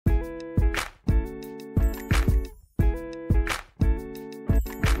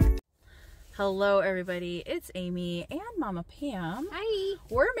Hello everybody, it's Amy and Mama Pam. Hi.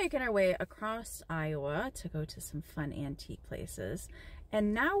 We're making our way across Iowa to go to some fun antique places.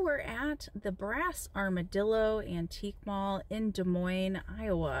 And now we're at the Brass Armadillo Antique Mall in Des Moines,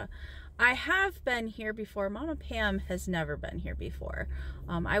 Iowa. I have been here before. Mama Pam has never been here before.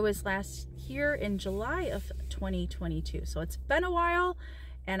 I was last here in July of 2022, so it's been a while.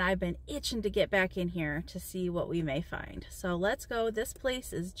 And I've been itching to get back in here to see what we may find. So let's go. This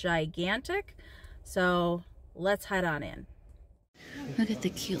place is gigantic, so let's head on in. Look at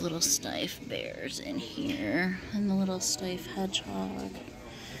the cute little stiff bears in here, and the little stiff hedgehog.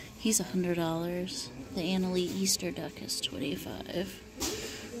 He's $100. The Annalie Easter duck is $25.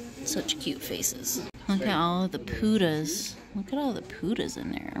 Such cute faces. Look at all of the poodles. Look at all the poodles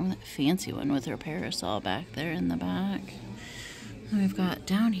in there. That fancy one with her parasol back there in the back. We've got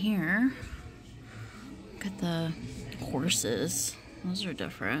down here, look at the horses. Those are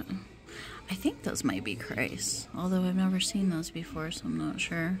different. I think those might be Christ, although I've never seen those before, so I'm not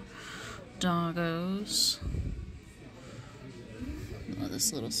sure. Doggos. Oh,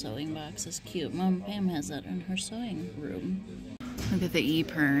 this little sewing box is cute. Mom Pam has that in her sewing room. Look at the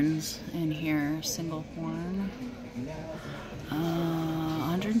E-perns in here, single horn.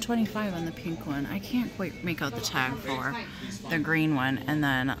 125 on the pink one. I can't quite make out the tag for the green one, and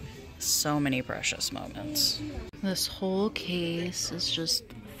then so many precious moments. This whole case is just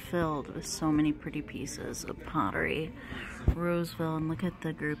filled with so many pretty pieces of pottery. Roseville, and look at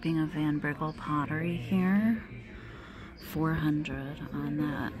the grouping of Van Briggle pottery here. 400 on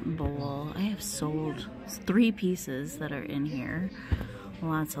that bowl. I have sold 3 pieces that are in here.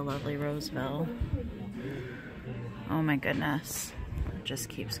 Lots of lovely Roseville. Oh my goodness. It just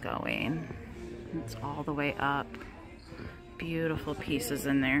keeps going. It's all the way up. Beautiful pieces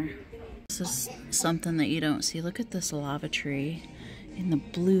in there. This is something that you don't see. Look at this lava tree in the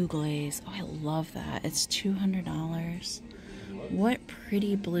blue glaze. Oh, I love that. It's $200. What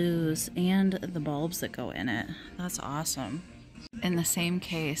pretty blues, and the bulbs that go in it. That's awesome. In the same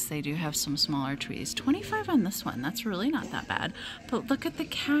case, they do have some smaller trees. 25 on this one. That's really not that bad. But look at the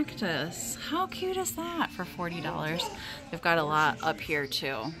cactus. How cute is that for $40? They've got a lot up here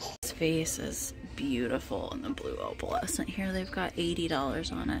too. This vase is beautiful in the blue opalescent here. They've got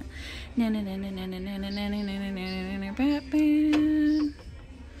 $80 on it.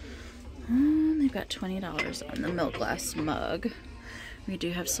 They've got $20 on the milk glass mug. We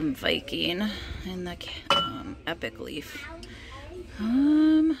do have some Viking in the epic leaf.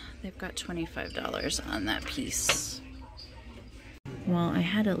 They've got $25 on that piece. Well, I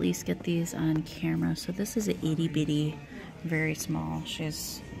had to at least get these on camera. So this is an itty bitty, very small.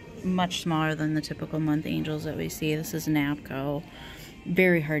 She's much smaller than the typical month angels that we see. This is Napco.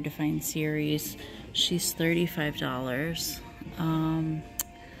 Very hard to find series. She's $35.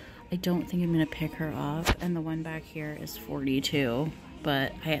 I don't think I'm gonna pick her up. And the one back here is $42.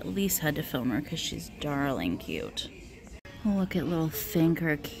 But I at least had to film her because she's darling cute. Look at little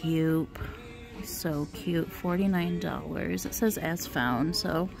Thinker Cube. He's so cute. $49. It says as found,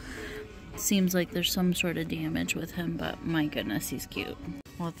 so seems like there's some sort of damage with him, but my goodness, he's cute.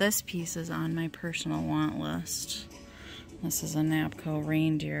 Well, this piece is on my personal want list. This is a Napco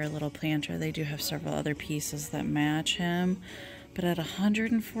reindeer little planter. They do have several other pieces that match him, but at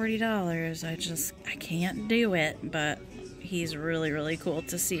 $140, I can't do it, but he's really, really cool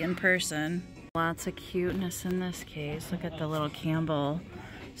to see in person. Lots of cuteness in this case. Look at the little Campbell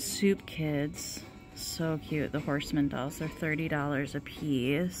Soup Kids. So cute. The Horseman dolls. They're $30 a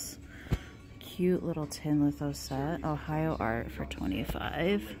piece. Cute little tin litho set. Ohio Art for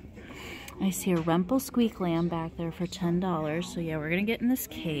 $25. I see a Rumple Squeak Lamb back there for $10. So yeah, we're going to get in this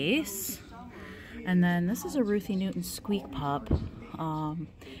case. And then this is a Ruthie Newton Squeak Pup.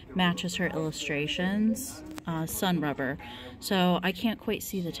 Matches her illustrations. Sun rubber. So I can't quite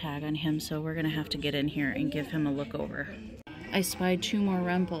see the tag on him, so we're gonna have to get in here and give him a look over. I spied 2 more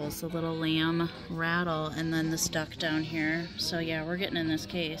Rumples, the little lamb rattle, and then this duck down here. So yeah, we're getting in this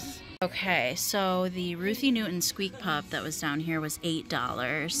case. Okay, so the Ruthie Newton Squeak Pup that was down here was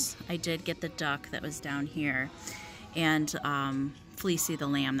 $8. I did get the duck that was down here, and Fleecy the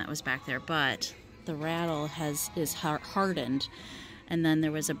lamb that was back there, but the rattle is hardened. And then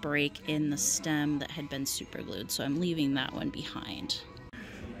there was a break in the stem that had been super glued, so I'm leaving that one behind.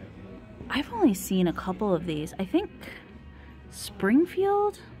 I've only seen a couple of these. I think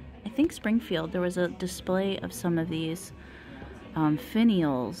Springfield, there was a display of some of these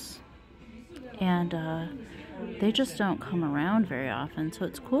finials, and they just don't come around very often, so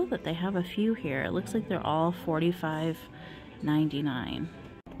it's cool that they have a few here. It looks like they're all $45.99.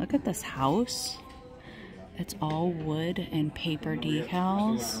 Look at this house. It's all wood and paper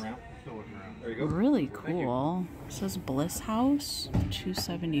decals. Really cool. It says Bliss House,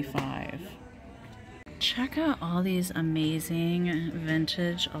 $275. Check out all these amazing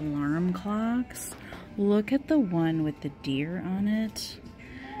vintage alarm clocks. Look at the one with the deer on it,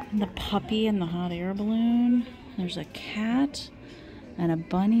 and the puppy and the hot air balloon. There's a cat and a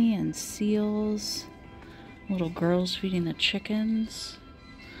bunny and seals. Little girls feeding the chickens.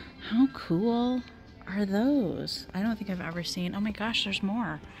 How cool are those? I don't think I've ever seen, oh my gosh, there's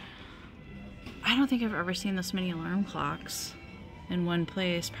more. I don't think I've ever seen this many alarm clocks in one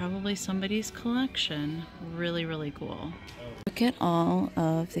place. Probably somebody's collection. Really, really cool. Look at all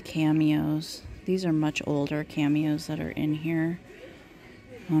of the cameos. These are much older cameos that are in here.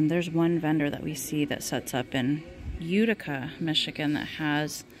 There's one vendor that we see that sets up in Utica, Michigan, that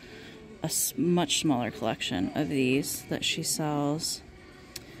has a much smaller collection of these that she sells.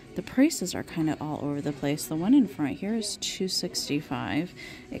 The prices are kind of all over the place. The one in front here is $265.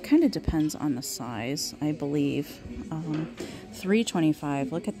 It kind of depends on the size, I believe.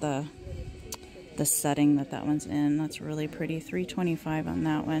 $325. Look at the setting that one's in. That's really pretty. $325 on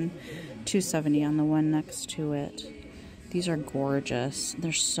that one. $270 on the one next to it. These are gorgeous.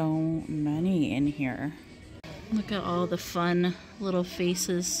 There's so many in here. Look at all the fun little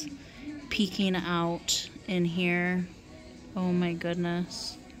faces peeking out in here. Oh my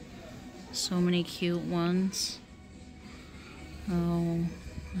goodness. So many cute ones. Oh,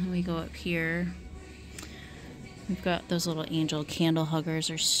 let me go up here. We've got those little angel candle huggers,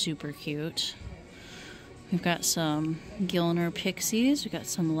 are super cute. We've got some Gilner pixies. We've got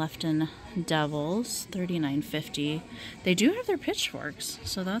some Lefton devils, $39.50. They do have their pitchforks,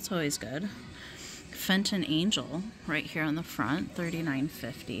 so that's always good. Fenton angel right here on the front,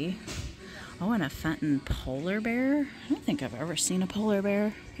 $39.50. Oh, and a Fenton polar bear. I don't think I've ever seen a polar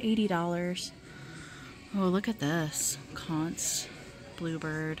bear. $80. Oh, look at this. Conch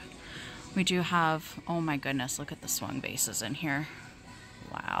bluebird. We do have, oh my goodness, look at the swung bases in here.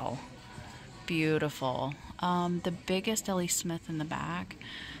 Wow. Beautiful. The biggest Ellie Smith in the back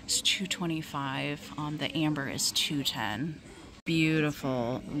is $225. The amber is $210.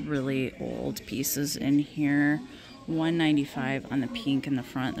 Beautiful, really old pieces in here. $195 on the pink in the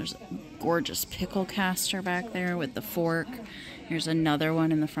front. There's a gorgeous pickle caster back there with the fork. Here's another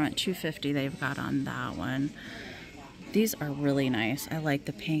one in the front, $250 they've got on that one. These are really nice. I like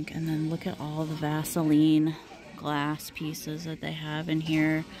the pink. And then look at all the Vaseline glass pieces that they have in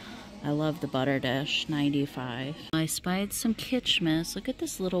here. I love the butter dish, $95. I spied some KITSCH. Look at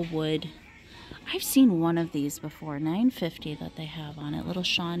this little wood. I've seen one of these before, $9.50 that they have on it. Little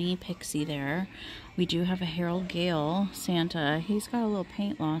Shawnee Pixie there. We do have a Harold Gale Santa. He's got a little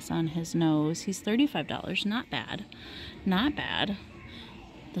paint loss on his nose. He's $35. Not bad. Not bad.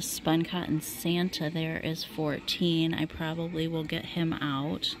 The Spun Cotton Santa there is $14. I probably will get him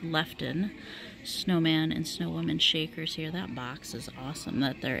out. Lefton. Snowman and Snowwoman shakers here. That box is awesome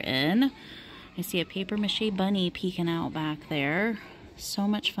that they're in. I see a paper mache bunny peeking out back there. So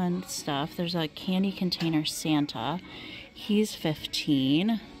much fun stuff. There's a candy container Santa. He's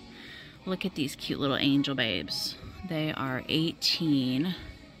 $15. Look at these cute little angel babes. They are $18.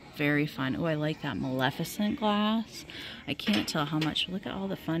 Very fun. Oh, I like that Maleficent glass. I can't tell how much. Look at all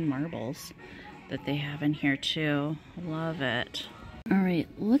the fun marbles that they have in here too. Love it. All right,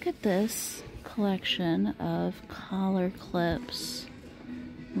 look at this collection of collar clips.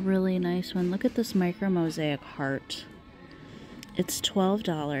 Really nice one. Look at this micro mosaic heart. It's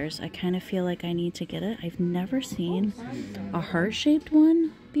 $12. I kind of feel like I need to get it. I've never seen a heart-shaped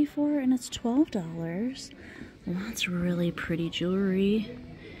one before, and it's $12. Lots of really pretty jewelry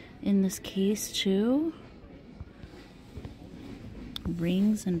in this case too.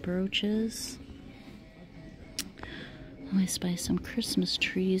 Rings and brooches. I spy some Christmas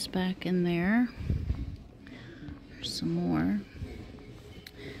trees back in there. There's some more.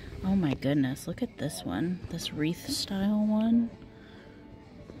 Oh my goodness, look at this one. This wreath style one.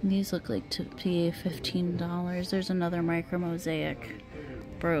 These look like to be $15. There's another micro mosaic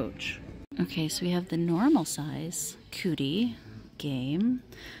brooch. Okay, so we have the normal size cootie game.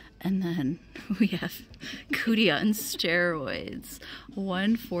 And then we have cootie on steroids.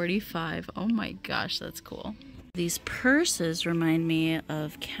 $145. Oh my gosh, that's cool. These purses remind me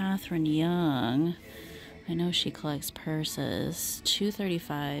of Catherine Young. I know she collects purses.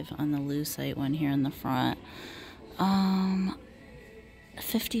 $235 on the lucite one here in the front.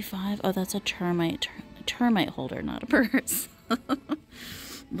 $55. Oh, that's a termite holder, not a purse.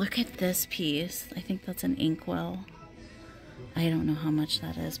 Look at this piece. I think that's an inkwell. I don't know how much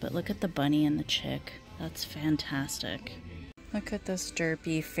that is, but look at the bunny and the chick. That's fantastic. Look at this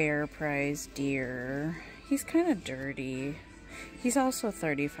derpy fair prize deer. He's kind of dirty. He's also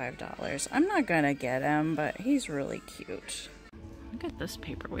 $35. I'm not gonna get him, but he's really cute. Look at this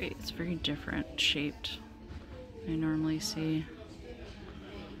paperweight. It's very different shaped than I normally see.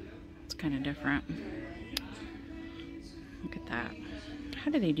 It's kind of different. Look at that. How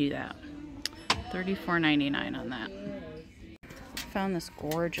do they do that? $34.99 on that. Found this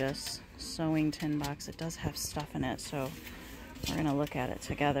gorgeous sewing tin box. It does have stuff in it, so we're gonna look at it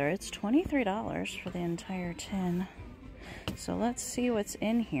together. It's $23 for the entire tin. So let's see what's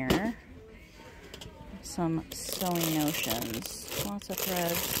in here. Some sewing notions, lots of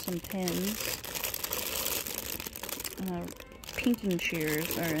threads, some pins, pinking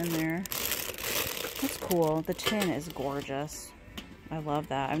shears are in there. That's cool. The tin is gorgeous. I love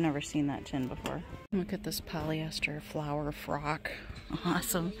that. I've never seen that tin before. Look at this polyester flower frock.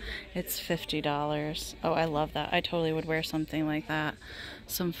 Awesome. It's $50. Oh, I love that. I totally would wear something like that.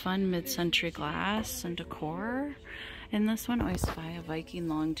 Some fun mid-century glass and decor. In this one, I spy a Viking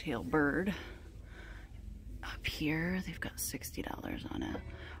long-tailed bird. Up here, they've got $60 on it.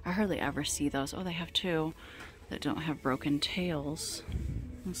 I hardly ever see those. Oh, they have two that don't have broken tails.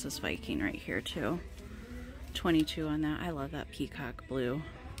 This is Viking right here too. 22 on that. I love that peacock blue.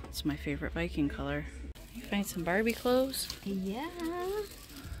 It's my favorite Viking color. You find some Barbie clothes? Yeah.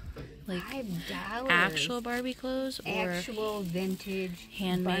 Like $5. actual Barbie clothes or actual vintage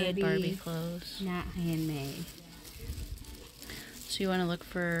handmade Barbie clothes? Not handmade. So you want to look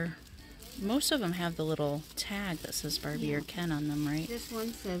for, most of them have the little tag that says Barbie or Ken on them, right? This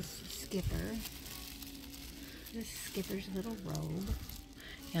one says Skipper. This is Skipper's little robe.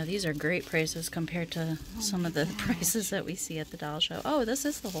 Yeah, these are great prices compared to some of the prices that we see at the doll show. Oh, this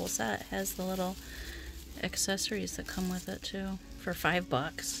is the whole set. It has the little accessories that come with it too for $5.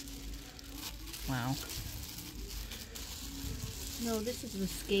 Wow. No, this is the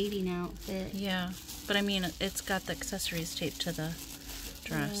skating outfit. Yeah, but I mean, it's got the accessories taped to the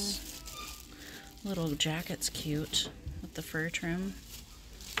dress. Little jacket's cute with the fur trim.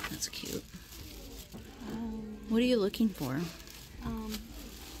 That's cute. What are you looking for?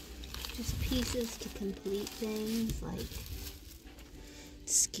 Just pieces to complete things, like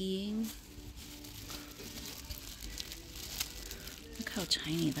skiing. Look how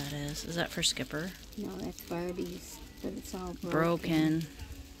tiny that is. Is that for Skipper? no, that's Barbie's, but it's all Broken.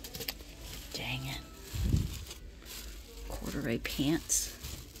 Dang it. Corduroy pants.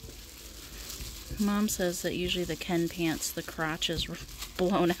 Mom says that usually the Ken pants, the crotches were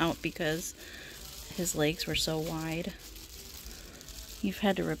blown out because his legs were so wide. You've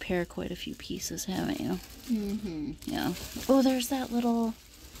had to repair quite a few pieces, haven't you? Mm-hmm. Yeah. Oh, there's that little...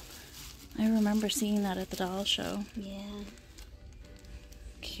 I remember seeing that at the doll show. Yeah.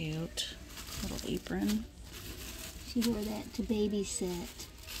 Cute. Little apron. She wore that to babysit.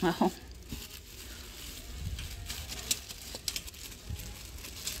 Oh.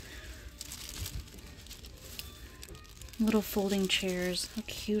 Little folding chairs. How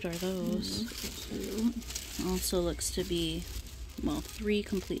cute are those? Cute. Also looks to be, well, 3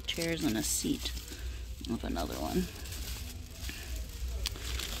 complete chairs and a seat of another one.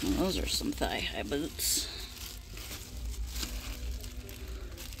 And those are some thigh-high boots.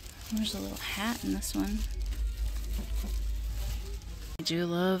 There's a little hat in this one. I do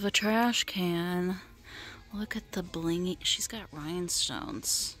love a trash can. Look at the blingy. She's got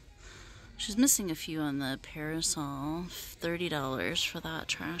rhinestones. She's missing a few on the parasol. $30 for that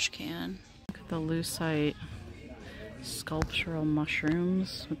trash can. Look at the lucite sculptural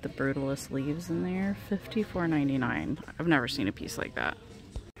mushrooms with the brutalist leaves in there. $54.99. I've never seen a piece like that.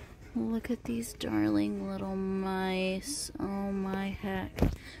 Look at these darling little mice. Oh my heck.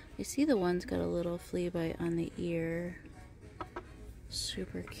 I see the one's got a little flea bite on the ear.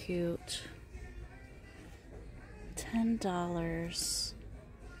 Super cute. $10.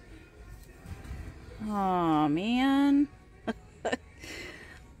 Oh man.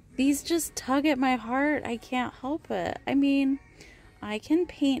 These just tug at my heart. I can't help it. I mean, I can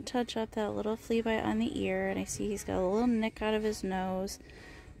paint touch up that little flea bite on the ear, and I see he's got a little nick out of his nose.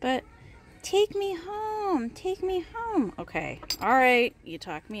 But take me home. Take me home. Okay. All right. You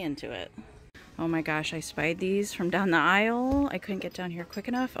talked me into it. Oh my gosh. I spied these from down the aisle. I couldn't get down here quick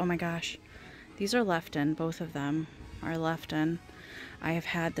enough. Oh my gosh. These are left in. Both of them are left in. I have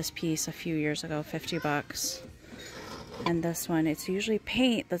had this piece a few years ago, $50. And this one, it's usually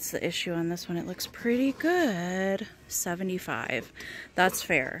paint that's the issue on this one. It looks pretty good. $75. That's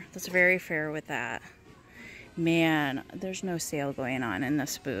fair. That's very fair with that. Man, there's no sale going on in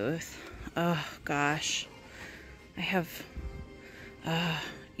this booth. Oh gosh. I have,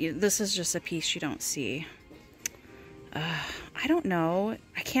 this is just a piece you don't see. I don't know.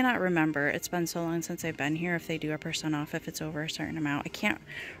 I cannot remember. It's been so long since I've been here if they do a % off if it's over a certain amount. I can't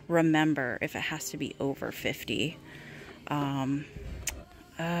remember if it has to be over 50. We're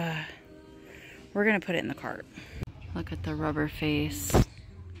gonna put it in the cart. Look at the rubber face.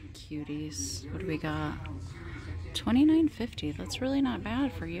 Cuties. What do we got? $29.50. That's really not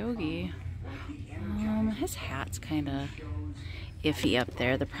bad for Yogi. His hat's kind of iffy up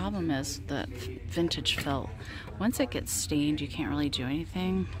there. The problem is that vintage felt, once it gets stained, you can't really do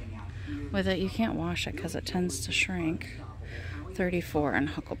anything with it. You can't wash it because it tends to shrink. 34 and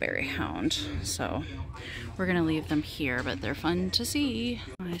Huckleberry Hound. So we're gonna leave them here, but they're fun to see.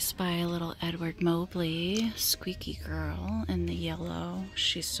 I spy a little Edward Mobley squeaky girl in the yellow.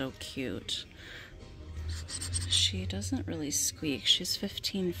 She's so cute. She doesn't really squeak. She's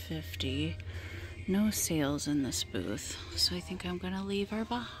 $15.50. No sales in this booth, so I think I'm gonna leave her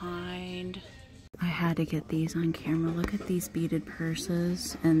behind. I had to get these on camera. Look at these beaded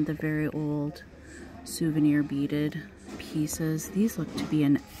purses and the very old souvenir beaded pieces. These look to be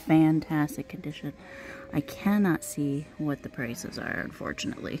in fantastic condition. I cannot see what the prices are,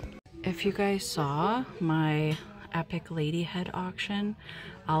 unfortunately. If you guys saw my epic lady head auction,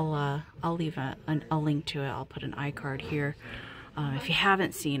 I'll leave a link to it. I'll put an iCard here. If you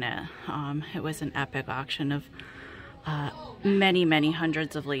haven't seen it, it was an epic auction of many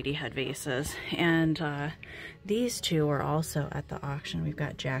hundreds of lady head vases, and these two are also at the auction. We've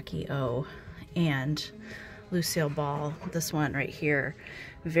got Jackie O and Lucille Ball. This one right here,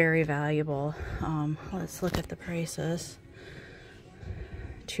 very valuable. Let's look at the prices.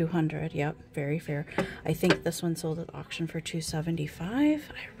 $200, yep, very fair. I think this one sold at auction for $275.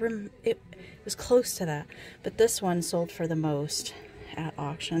 It was close to that, but this one sold for the most at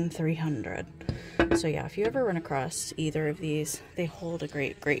auction, $300. So yeah, if you ever run across either of these, they hold a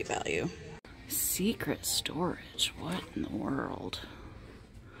great value. Secret storage, what in the world?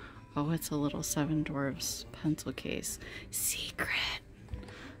 Oh, it's a little Seven Dwarfs pencil case. Secret.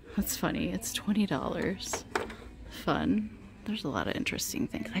 That's funny, it's $20. Fun. There's a lot of interesting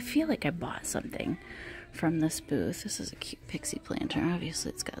things. I feel like I bought something from this booth. This is a cute pixie planter.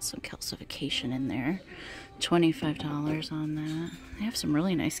 Obviously, it's got some calcification in there. $25 on that. They have some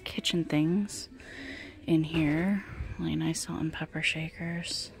really nice kitchen things in here. Really nice salt and pepper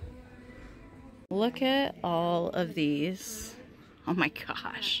shakers. Look at all of these. Oh my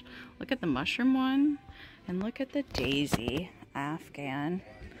gosh. Look at the mushroom one. And look at the daisy Afghan.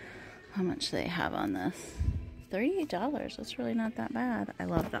 How much do they have on this? $38. That's really not that bad. I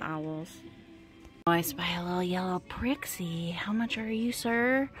love the owls. Oh, I spy a little yellow Prixie. How much are you,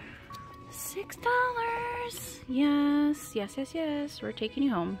 sir? $6. Yes. We're taking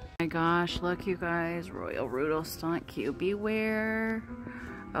you home. Oh my gosh, look you guys. Royal Rudolph Stunt Cube. Beware.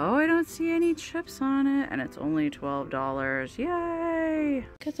 Oh, I don't see any chips on it. And it's only $12. Yay!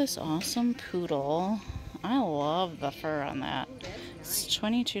 Look at this awesome poodle. I love the fur on that. It's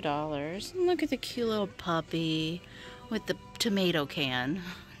 $22. And look at the cute little puppy with the tomato can.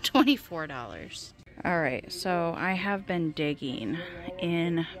 $24. Alright, so I have been digging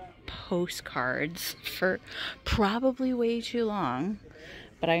in postcards for probably way too long,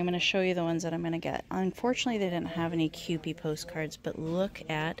 but I'm going to show you the ones that I'm going to get. Unfortunately, they didn't have any Kewpie postcards, but look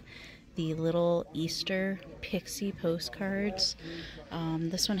at the little Easter pixie postcards.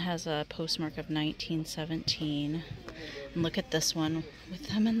 This one has a postmark of 1917. And look at this one with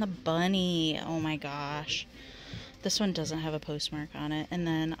them and the bunny. Oh my gosh. This one doesn't have a postmark on it. And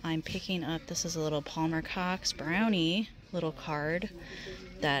then I'm picking up, this is a little Palmer Cox brownie little card.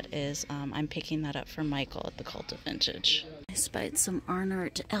 That is, I'm picking that up for Michael at the Cult of Vintage. I spied some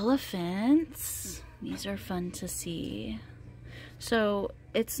Arnart elephants. These are fun to see. So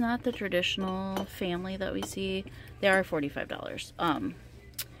it's not the traditional family that we see. They are $45.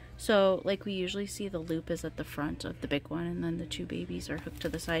 So like we usually see, the loop is at the front of the big one and then the two babies are hooked to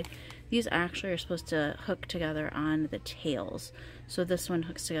the side. These actually are supposed to hook together on the tails. So this one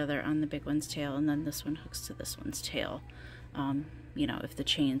hooks together on the big one's tail and then this one hooks to this one's tail. You know, if the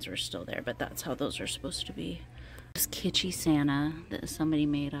chains were still there, but that's how those are supposed to be. This kitschy Santa that somebody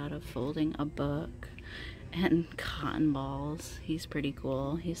made out of folding a book and cotton balls. He's pretty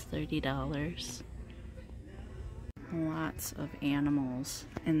cool. He's $30. Lots of animals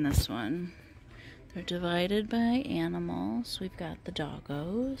in this one. They're divided by animals. We've got the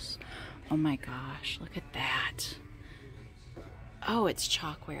doggos. Oh my gosh, look at that. Oh, it's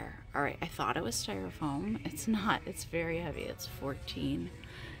chalkware. All right, I thought it was styrofoam. It's not. It's very heavy. It's $14.95.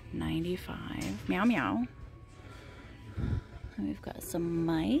 Meow meow. And we've got some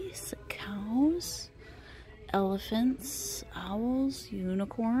mice, cows, elephants, owls,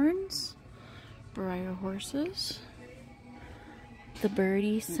 unicorns, briar horses. the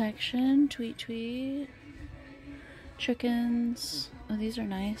birdie section. Tweet, tweet. Chickens. Oh, these are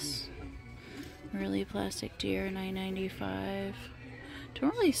nice. Really plastic deer, $9.95.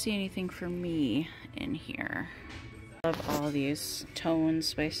 Don't really see anything for me in here. Love all these tones,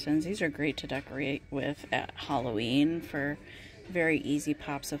 spice tins. These are great to decorate with at Halloween for very easy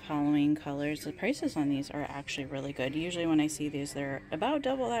pops of Halloween colors. The prices on these are actually really good. Usually when I see these, they're about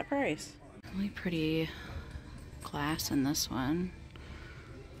double that price. Really pretty glass in this one.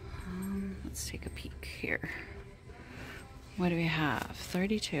 Let's take a peek here. What do we have?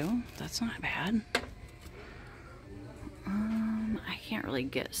 32. That's not bad. I can't really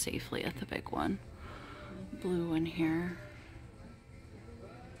get safely at the big one. Blue one here.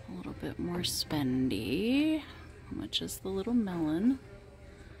 A little bit more spendy. How much is the little melon?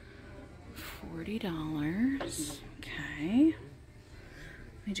 $40. Okay.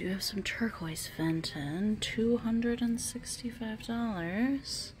 We do have some turquoise Fenton.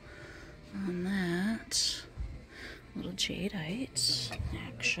 $265 on that. Little jadeite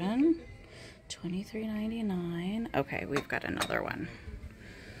action. $23.99. Okay, we've got another one.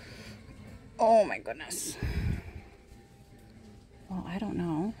 Oh my goodness. Well, I don't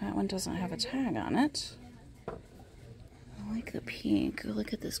know. That one doesn't have a tag on it. I like the pink.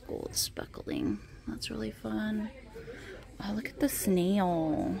 Look at this gold speckling. That's really fun. Oh, look at the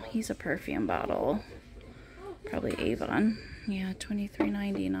snail. He's a perfume bottle. Probably Avon. Yeah,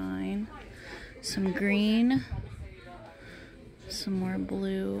 $23.99. Some green. Some more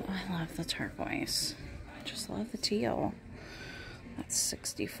blue. I love the turquoise. I just love the teal. That's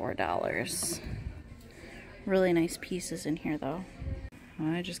 $64. Really nice pieces in here though.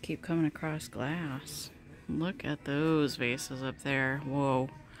 I just keep coming across glass. Look at those vases up there. Whoa.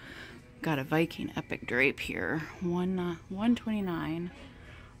 Got a Viking Epic drape here. $129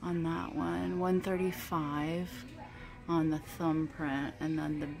 on that one. $135 on the thumbprint. And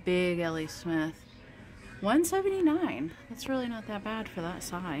then the big Ellie Smith. $179. That's really not that bad for that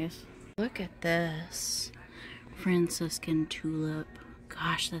size. Look at this. Franciscan tulip.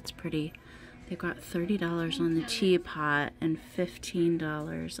 Gosh, that's pretty. They've got $30 on the teapot and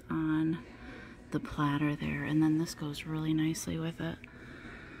 $15 on the platter there. And then this goes really nicely with it.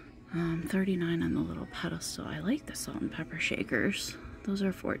 $39 on the little pedestal. I like the salt and pepper shakers. Those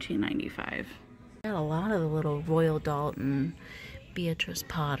are $14.95. Got a lot of the little Royal Dalton Beatrice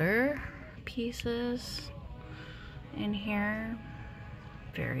Potter pieces in here.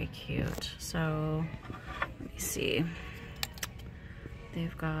 Very cute. So let me see.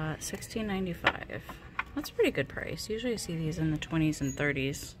 They've got $16.95. That's a pretty good price. Usually I see these in the 20s and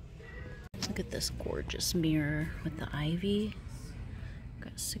 30s. Look at this gorgeous mirror with the ivy.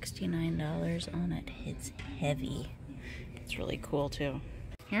 Got $69 on it. It's heavy. It's really cool too.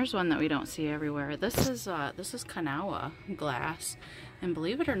 Here's one that we don't see everywhere. This is Kanawha glass, and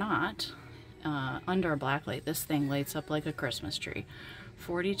believe it or not, under a black light, this thing lights up like a Christmas tree.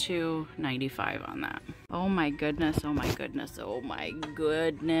 $42.95 on that. Oh my goodness, oh my goodness, oh my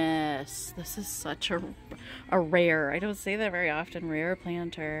goodness. This is such a rare, I don't say that very often, rare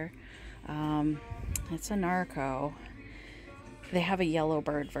planter. It's a Narco. They have a yellow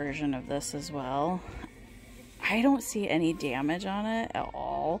bird version of this as well. I don't see any damage on it at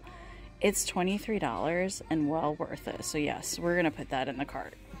all. It's $23 and well worth it. So yes, we're gonna put that in the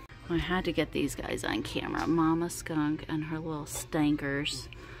cart. I had to get these guys on camera. Mama Skunk and her little stankers.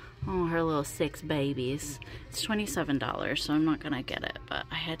 Oh, her little 6 babies. It's $27, so I'm not gonna get it, but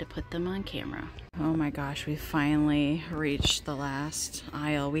I had to put them on camera. Oh my gosh, we finally reached the last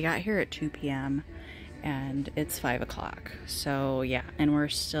aisle. We got here at 2 p.m. and it's 5 o'clock. So yeah, and we're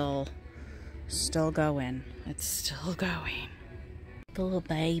still going. It's still going. The little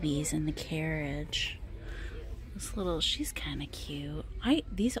babies in the carriage. This little, she's kind of cute.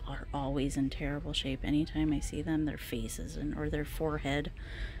 These are always in terrible shape. Anytime I see them, their faces or their forehead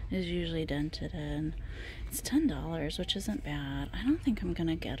is usually dented in. It's $10, which isn't bad. I don't think I'm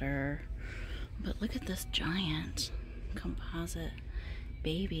gonna get her. But look at this giant composite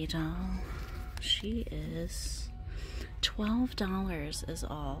baby doll. She is $12 is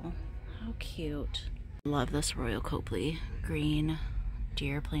all. How cute. Love this Royal Copley green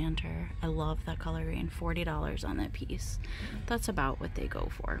deer planter. I love that color green. $40 on that piece. That's about what they go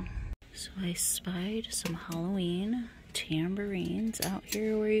for. So I spied some Halloween tambourines out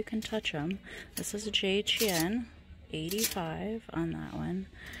here where you can touch them. This is a J. Chien, $85 on that one.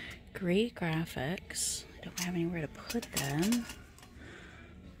 Great graphics. I don't have anywhere to put them.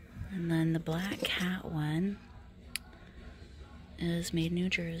 And then the Black Cat one is made in New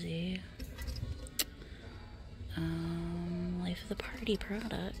Jersey. Life of the Party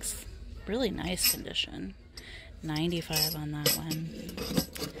products. Really nice condition. $95 on that one.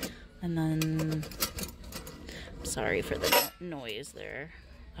 And then, sorry for the noise there.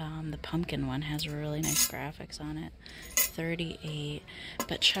 The pumpkin one has really nice graphics on it. $38.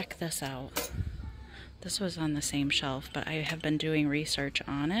 But check this out. This was on the same shelf, but I have been doing research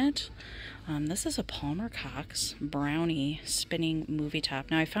on it. This is a Palmer Cox brownie spinning movie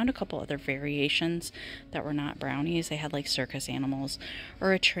top. Now, I found a couple other variations that were not brownies. They had like circus animals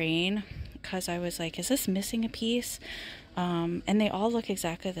or a train, because I was like, is this missing a piece? And they all look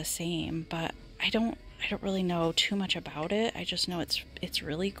exactly the same, but I don't really know too much about it. I just know it's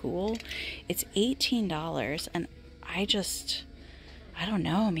really cool. It's $18, and I don't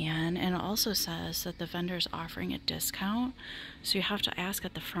know, man. And it also says that the vendor's offering a discount, so you have to ask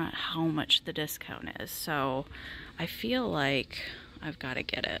at the front how much the discount is. So I feel like I've got to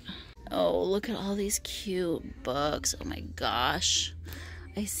get it. Oh, look at all these cute books. Oh my gosh.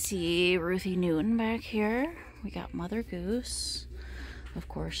 I see Ruthie Newton back here. We got Mother Goose. Of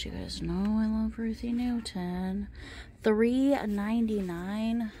course, you guys know I love Ruthie Newton.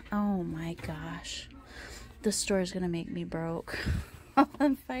 $3.99. Oh my gosh. This store is gonna make me broke.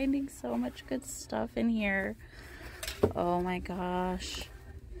 I'm finding so much good stuff in here. Oh my gosh.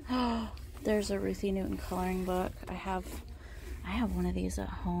 Oh, there's a Ruthie Newton coloring book. I have one of these at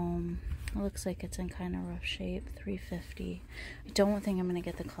home. It looks like it's in kind of rough shape. $3.50. I don't think I'm gonna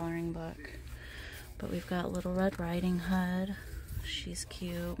get the coloring book. But we've got Little Red Riding Hood. She's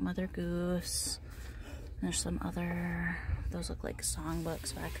cute. Mother Goose. There's some other, those look like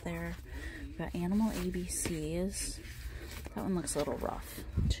songbooks back there. We've got Animal ABCs. That one looks a little rough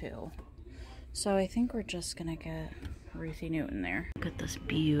too. So I think we're just gonna get Ruthie Newton there. Look at this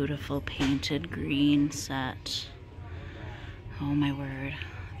beautiful painted green set. Oh my word.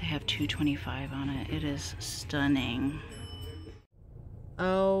 They have $2.25 on it. It is stunning.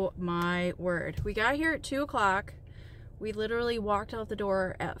 Oh my word. We got here at 2 o'clock. We literally walked out the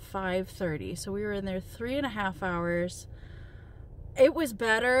door at 5:30. So we were in there 3.5 hours. It was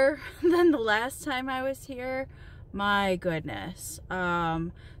better than the last time I was here. My goodness.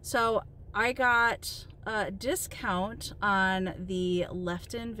 So I got a discount on the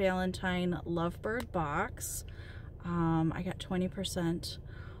Lefton Valentine Lovebird box. I got 20%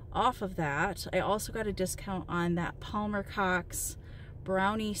 off of that. I also got a discount on that Palmer Cox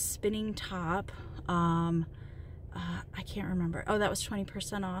brownie spinning top. I can't remember. Oh, that was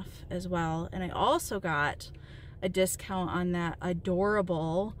 20% off as well. And I also got a discount on that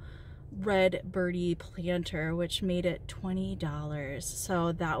adorable red birdie planter, which made it $20.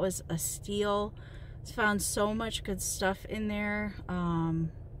 So that was a steal. Found so much good stuff in there.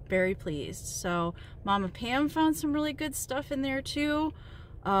 Very pleased. So Mama Pam found some really good stuff in there too.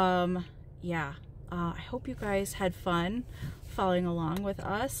 Yeah, I hope you guys had fun following along with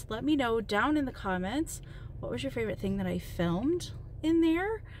us. Let me know down in the comments, what was your favorite thing that I filmed in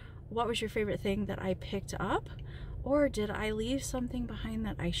there? What was your favorite thing that I picked up? Or did I leave something behind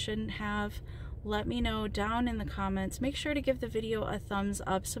that I shouldn't have? Let me know down in the comments. Make sure to give the video a thumbs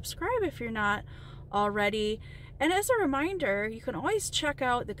up. Subscribe if you're not already. And as a reminder, you can always check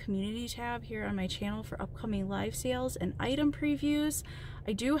out the community tab here on my channel for upcoming live sales and item previews.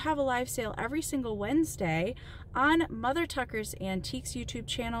 I do have a live sale every single Wednesday on Mother Tucker's Antiques YouTube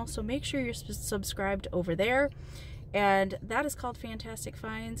channel, so make sure you're subscribed over there. And that is called Fantastic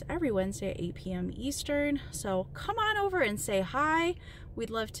Finds every Wednesday at 8 p.m. Eastern. So come on over and say hi. We'd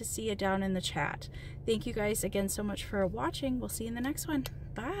love to see you down in the chat. Thank you guys again so much for watching. We'll see you in the next one.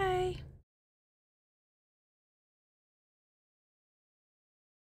 Bye.